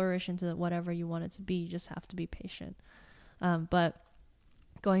will flourish into whatever you want it to be. You just have to be patient. But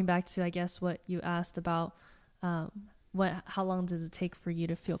going back to, I guess, what you asked about, how long does it take for you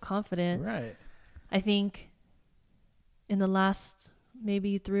to feel confident? Right. I think in the last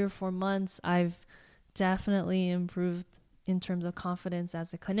maybe 3 or 4 months, I've definitely improved in terms of confidence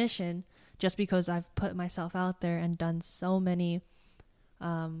as a clinician, just because I've put myself out there and done so many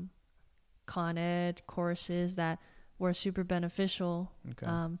con ed courses that were super beneficial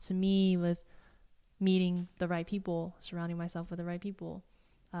to me, with meeting the right people, surrounding myself with the right people,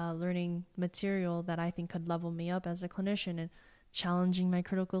 learning material that I think could level me up as a clinician, and challenging my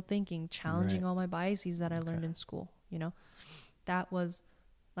critical thinking, challenging all my biases that I learned in school. That was,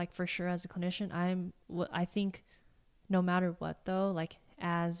 like, for sure as a clinician. I think no matter what though, like,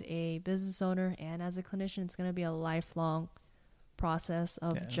 as a business owner and as a clinician, it's going to be a lifelong process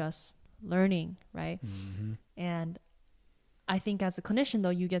of just learning, right? Mm-hmm. And I think as a clinician though,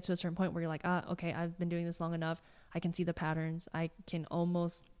 you get to a certain point where you're like, okay, I've been doing this long enough. I can see the patterns. I can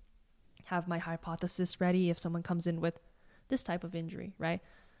almost have my hypothesis ready if someone comes in with this type of injury, right?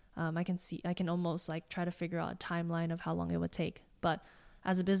 I can almost like try to figure out a timeline of how long it would take. But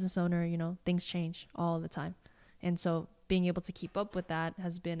as a business owner, things change all the time. And so being able to keep up with that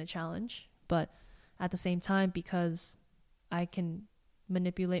has been a challenge. But at the same time, because I can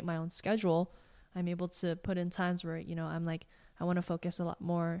manipulate my own schedule, I'm able to put in times where, I'm like, I want to focus a lot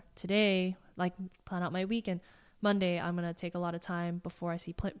more today, like plan out my week. And Monday, I'm going to take a lot of time before I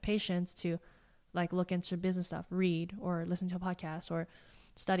see patients to like look into business stuff, read or listen to a podcast or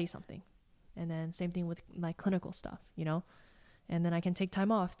study something. And then same thing with like clinical stuff, and then I can take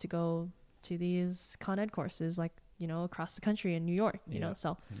time off to go to these con ed courses, like, across the country in New York,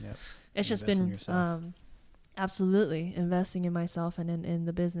 so it's just been, absolutely investing in myself and in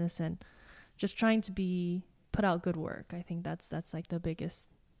the business, and just trying to put out good work. I think that's like the biggest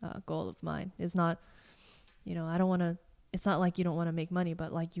goal of mine. Is not, I don't want to, it's not like you don't want to make money,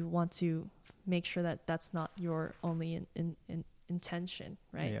 but like you want to make sure that that's not your only intention,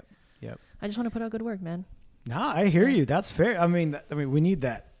 right? Yep. I just want to put out good work, man. No, I hear you. That's fair. I mean, we need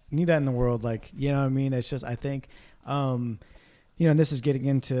that. We need that in the world. Like, you know what I mean? It's just, I think, and this is getting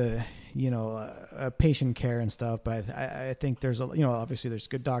into, patient care and stuff, but I think there's obviously there's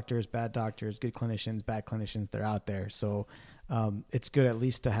good doctors, bad doctors, good clinicians, bad clinicians. They're out there. So, it's good at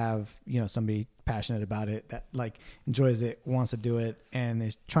least to have, somebody passionate about it that like enjoys it, wants to do it, and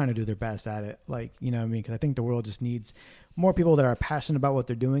is trying to do their best at it. Like, you know what I mean? Cause I think the world just needs more people that are passionate about what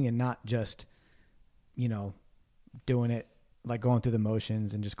they're doing and not just, doing it, like going through the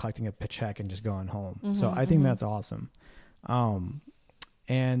motions and just collecting a check and just going home. Mm-hmm, so I think that's awesome.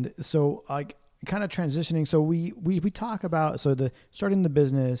 And so like kind of transitioning. So we talk about, starting the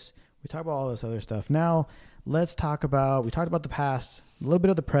business, we talk about all this other stuff. Now let's talk about, we talked about the past, a little bit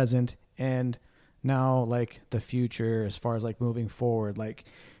of the present, and now like the future as far as like moving forward. Like,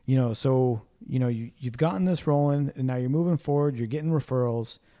 you've gotten this rolling and now you're moving forward, you're getting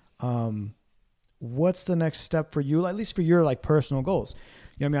referrals. What's the next step for you, at least for your like personal goals?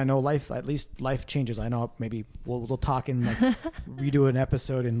 I know life changes. I know maybe we'll talk and like redo an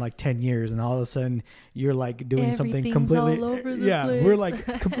episode in like 10 years and all of a sudden you're like doing something completely, all over the place. We're like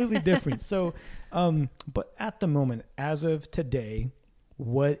completely different. So, but at the moment, as of today,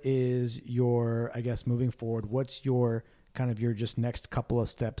 what is your, I guess, moving forward, what's your kind of your just next couple of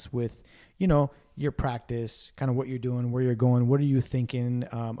steps with, your practice, kind of what you're doing, where you're going, what are you thinking?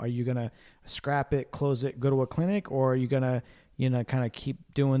 Are you going to scrap it, close it, go to a clinic, or are you going to, kind of keep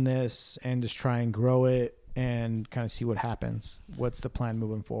doing this and just try and grow it and kind of see what happens? What's the plan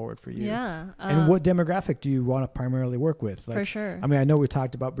moving forward for you? Yeah. And what demographic do you want to primarily work with? Like, for sure. I know we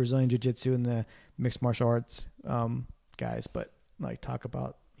talked about Brazilian Jiu-Jitsu and the mixed martial arts guys, but like talk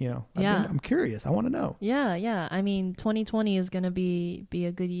about, I'm curious. I want to know. Yeah. 2020 is going to be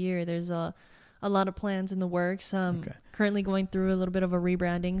a good year. There's a lot of plans in the works. Currently going through a little bit of a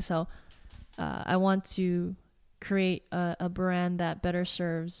rebranding. So I want to create a brand that better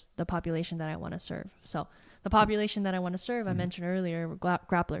serves the population that I want to serve. So the population that I want to serve, I mentioned earlier, were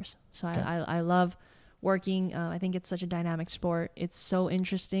grapplers. So I love working. I think it's such a dynamic sport. It's so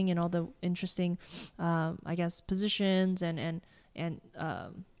interesting, and all the interesting, positions and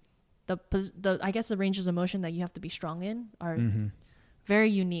the ranges of motion that you have to be strong in are very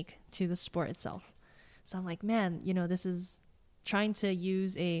unique to the sport itself. So I'm like, man, this is trying to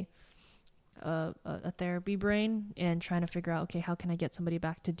use a therapy brain and trying to figure out, okay, how can I get somebody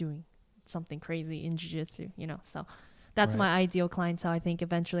back to doing something crazy in jiu-jitsu, so that's my ideal clientele. I think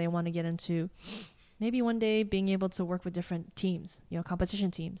eventually I want to get into maybe one day being able to work with different teams,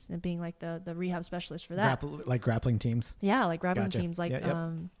 competition teams, and being like the rehab specialist for that. Like grappling teams. Yeah, like grappling teams, like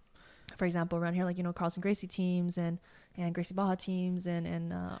for example, around here, like, Carlson Gracie teams and Gracie Baja teams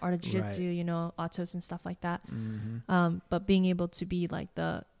and Art of Jiu-Jitsu, Autos and stuff like that. But being able to be like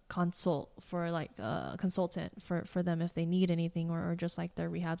the consultant for them if they need anything, or just like their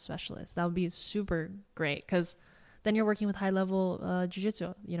rehab specialist. That would be super great, because then you're working with high level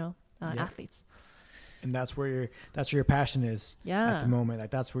jiu-jitsu, athletes. And that's where your passion is at the moment. Like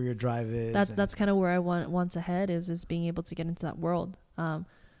that's where your drive is. That's kind of where I want to head is being able to get into that world.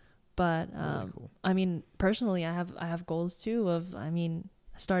 But really cool. Personally, I have goals too I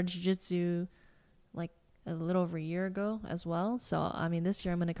started jiu-jitsu like a little over a year ago as well. So, this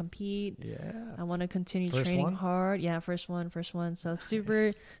year I'm going to compete. Yeah. I want to continue training hard. Yeah. First one. So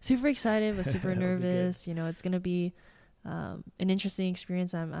super excited, but super nervous. It's going to be an interesting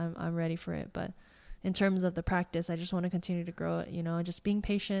experience. I'm ready for it. But in terms of the practice, I just want to continue to grow it, just being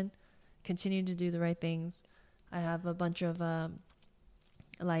patient, continue to do the right things. I have a bunch of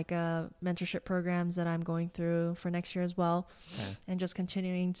mentorship programs that I'm going through for next year as well. Okay. And just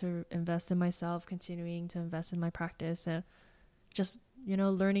continuing to invest in myself, continuing to invest in my practice, and just,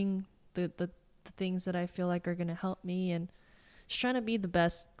 learning the things that I feel like are going to help me, and just trying to be the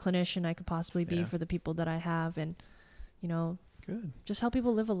best clinician I could possibly be for the people that I have, and, good. Just help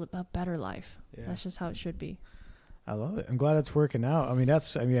people live a better life. Yeah. That's just how it should be. I love it. I'm glad it's working out.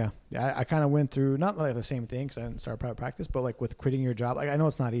 I kind of went through not like the same thing because I didn't start private practice, but like with quitting your job, like I know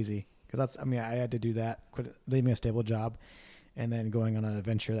it's not easy because I had to do that, leaving a stable job and then going on an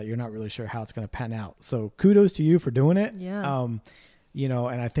adventure that you're not really sure how it's going to pan out. So kudos to you for doing it. Yeah. And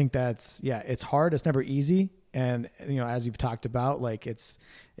I think it's hard. It's never easy. And, as you've talked about, like it's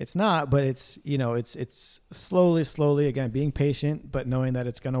not, but it's slowly, again, being patient, but knowing that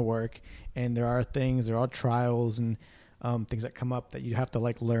it's going to work. And there are trials and things that come up that you have to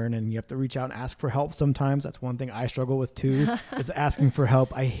like learn, and you have to reach out and ask for help. Sometimes that's one thing I struggle with too, is asking for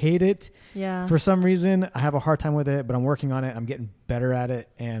help. I hate it. Yeah. For some reason I have a hard time with it, but I'm working on it. I'm getting better at it.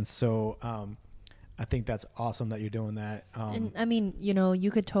 And so, I think that's awesome that you're doing that. And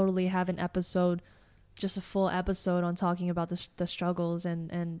you could totally have an episode just a full episode on talking about the struggles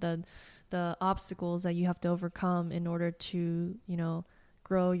and the obstacles that you have to overcome in order to, you know,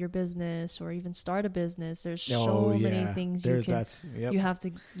 grow your business or even start a business. There's so many things you have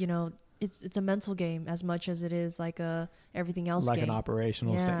to, you know, it's a mental game as much as it is like everything else like game. an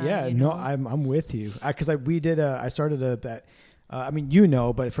operational stuff. I'm with you. I started I mean, you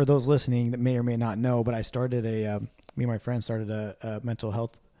know, but for those listening that may or may not know, but I started me and my friend started a mental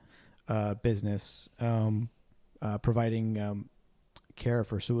health business providing care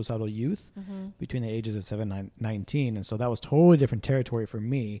for suicidal youth between the ages of 7 and 19. And so that was totally different territory for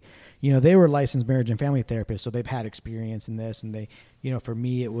me. You know, they were licensed marriage and family therapists, so they've had experience in this. And they, you know, for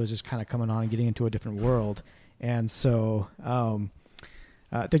me, it was just kind of coming on and getting into a different world. And so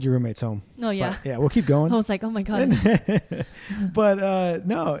I think your roommate's home. Oh, yeah. But, yeah, we'll keep going. I was like, oh, my God. But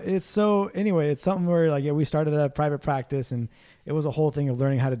no, it's so anyway, it's something where like, we started a private practice and it was a whole thing of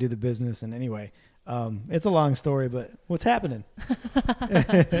learning how to do the business. And anyway, it's a long story, but what's happening?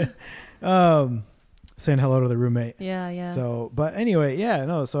 Saying hello to the roommate. Yeah. So, but anyway,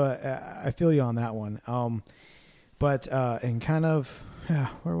 so I feel you on that one. But and kind of,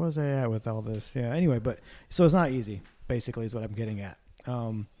 where was I at with all this? Yeah. Anyway, but so it's not easy, basically, is what I'm getting at.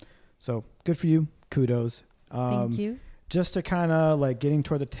 So good for you. Kudos. Thank you. Just to kind of like getting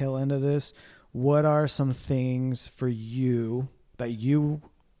toward the tail end of this, what are some things for you that you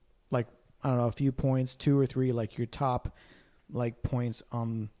like, I don't know, a few points, 2 or 3, like your top like points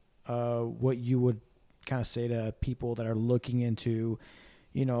on what you would kind of say to people that are looking into,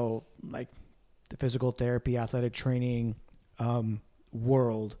 you know, like the physical therapy, athletic training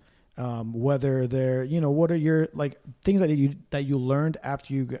world, whether they're, you know, what are your like things that you learned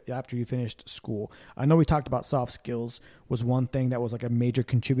after you finished school? I know we talked about soft skills was one thing that was like a major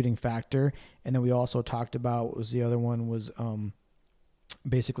contributing factor, and then we also talked about what was the other one was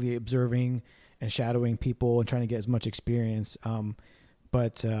basically observing and shadowing people and trying to get as much experience.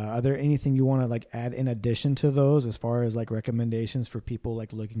 But are there anything you want to like add in addition to those as far as like recommendations for people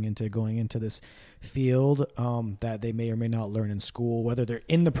like looking into going into this field that they may or may not learn in school, whether they're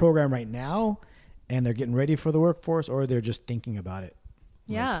in the program right now and they're getting ready for the workforce or they're just thinking about it?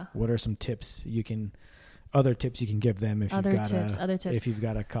 Yeah. Like, what are some other tips you can give them if you've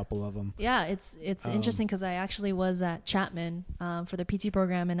got a couple of them? Yeah, it's interesting because I actually was at Chapman for the PT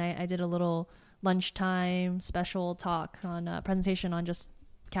program, and I did a little lunchtime special talk on a presentation on just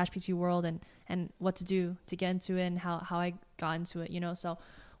Cash PT World and what to do to get into it and how I got into it, you know. So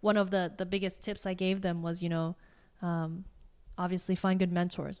one of the biggest tips I gave them was, you know, obviously find good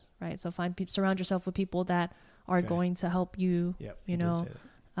mentors, right? So surround yourself with people that are going to help you, you know,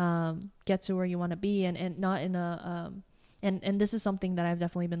 get to where you want to be, and not in a and this is something that I've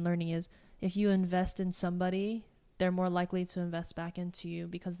definitely been learning is if you invest in somebody, they're more likely to invest back into you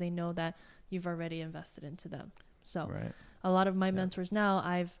because they know that you've already invested into them. So a lot of my mentors now,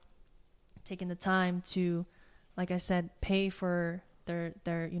 I've taken the time to, like I said, pay for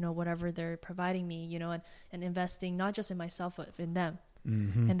their you know, whatever they're providing me, you know, and investing not just in myself but in them.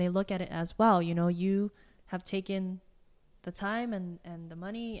 And they look at it as, well, you know, you have taken the time and the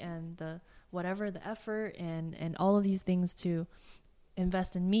money and the whatever, the effort and all of these things to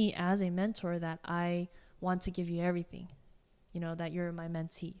invest in me as a mentor, that I want to give you everything, you know, that you're my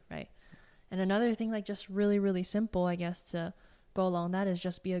mentee, right? And another thing, like just really, really simple, I guess, to go along that is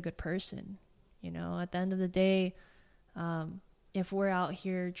just be a good person. You know, at the end of the day, if we're out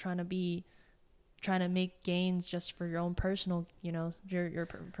here trying to make gains just for your own personal, you know, your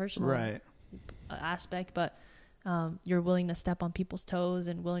personal aspect, but you're willing to step on people's toes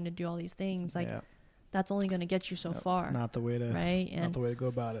and willing to do all these things, like that's only going to get you so far. Not the way to, right? And not the way to go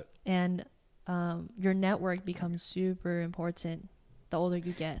about it. And your network becomes super important the older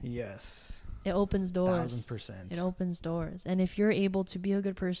you get. Yes. It opens doors. 1,000%. It opens doors. And if you're able to be a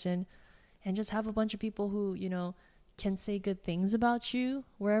good person and just have a bunch of people who, you know, can say good things about you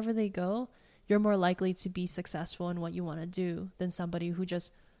wherever they go, you're more likely to be successful in what you want to do than somebody who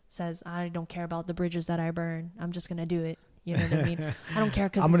just says, I don't care about the bridges that I burn. I'm just going to do it. You know what I mean? I don't care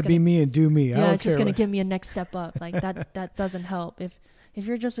because I'm going to be me and do me. Yeah, it's just going to give me a next step up. Like that doesn't help. If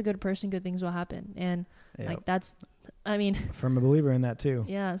you're just a good person, good things will happen. And like that's, I mean, from a believer in that too.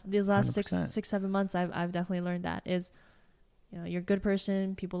 Yeah. These last 100%. 6-7 months, I've definitely learned that is, you know, you're a good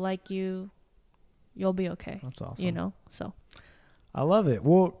person. People like you. You'll be okay. That's awesome. You know, so. I love it.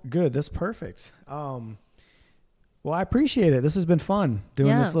 Well, good. That's perfect. Well, I appreciate it. This has been fun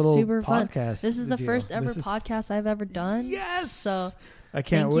doing this little super podcast. Fun. This is the first ever podcast I've ever done. Yes. So I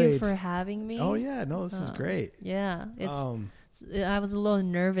can't wait. Thank you for having me. Oh yeah, no, this is great. Yeah, I was a little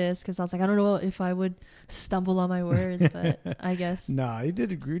nervous because I was like, I don't know if I would stumble on my words, but I guess. No, you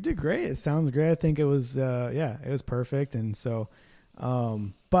did great. It sounds great. I think it was, it was perfect. And so,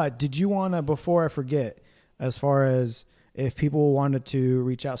 but did you want to, before I forget, as far as if people wanted to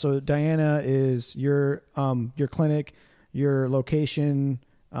reach out, so Diana is your clinic, your location.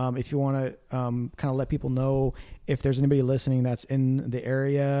 If you want to, kind of let people know if there's anybody listening that's in the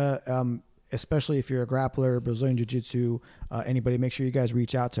area, especially if you're a grappler, Brazilian Jiu-Jitsu, anybody, make sure you guys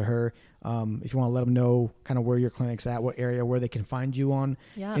reach out to her. If you want to let them know kind of where your clinic's at, what area, where they can find you on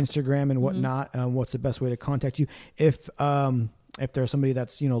Instagram and whatnot, what's the best way to contact you. If there's somebody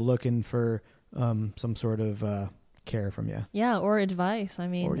that's, looking for some sort of care from you. Yeah, or advice. I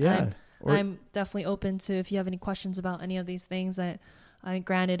mean, I'm definitely open to if you have any questions about any of these things.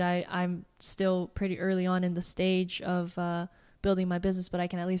 Granted, I'm still pretty early on in the stage of building my business, but I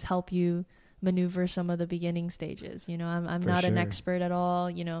can at least help you maneuver some of the beginning stages. I'm not an expert at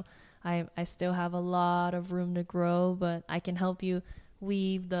all. I still have a lot of room to grow, but I can help you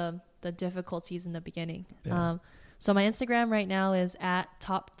weave the difficulties in the beginning. Yeah. So my Instagram right now is at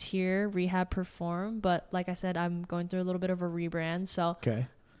Top Tier Rehab Perform, but like I said, I'm going through a little bit of a rebrand, so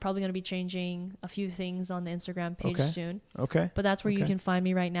probably going to be changing a few things on the Instagram page soon. Okay. But that's where you can find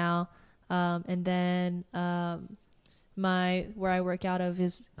me right now. And then where I work out of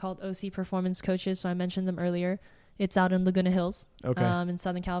is called OC Performance Coaches. So I mentioned them earlier. It's out in Laguna Hills, in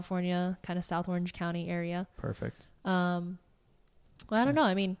Southern California, kind of South Orange County area. Perfect. Well, I don't know.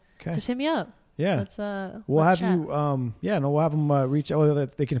 I mean, just hit me up. Yeah. We'll have chat. We'll have them reach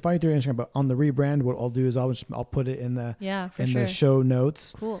out. They can find you through Instagram, but on the rebrand, what I'll do is I'll put it in the the show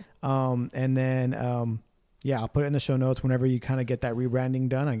notes. Cool. And then I'll put it in the show notes whenever you kind of get that rebranding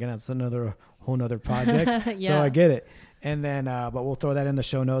done. Again, that's whole nother project. So I get it. And then but we'll throw that in the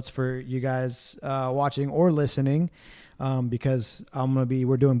show notes for you guys watching or listening. Because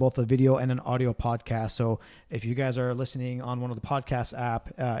we're doing both a video and an audio podcast. So if you guys are listening on one of the podcast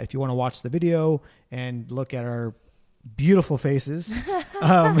app, if you want to watch the video and look at our beautiful faces,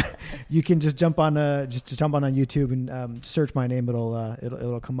 you can just jump on YouTube and search my name.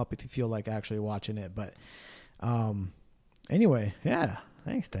 It'll come up if you feel like actually watching it. But anyway, yeah.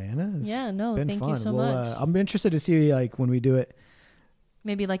 Thanks, Diana. Thank you so much. I'm interested to see when we do it.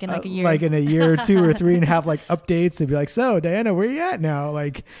 Maybe in a year. Like in a year or 2 or 3 and have updates and be like, so Diana, where you at now?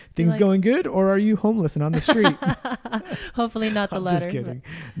 Things going good, or are you homeless and on the street? Hopefully not the latter. Just kidding.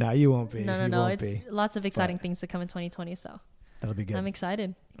 No, you won't be. No. It's lots of exciting things to come in 2020. So that'll be good. I'm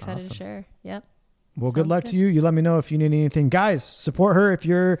excited to share. Yep. Well, good luck to you. You let me know if you need anything. Guys, support her if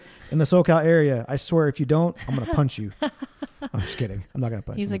you're in the SoCal area. I swear, if you don't, I'm going to punch you. I'm just kidding. I'm not going to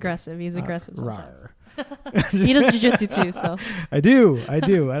punch you. He's aggressive. He's aggressive sometimes. He does jiu-jitsu too, so. I do.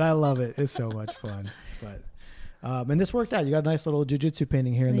 And I love it. It's so much fun. But and this worked out. You got a nice little jiu-jitsu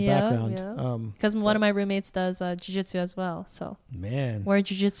painting here in the background. Yeah. Because one of my roommates does jiu-jitsu as well. So man, we're a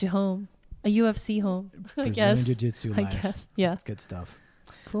jiu-jitsu home. A UFC home. I guess. Jiu-jitsu life. I guess. Yeah. It's good stuff.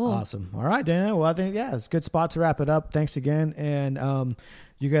 Cool. Awesome. All right, Dana. Well, I think, it's a good spot to wrap it up. Thanks again. And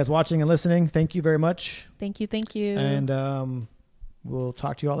you guys watching and listening, thank you very much. Thank you. And we'll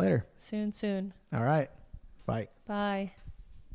talk to you all later. Soon. All right. Bye. Bye.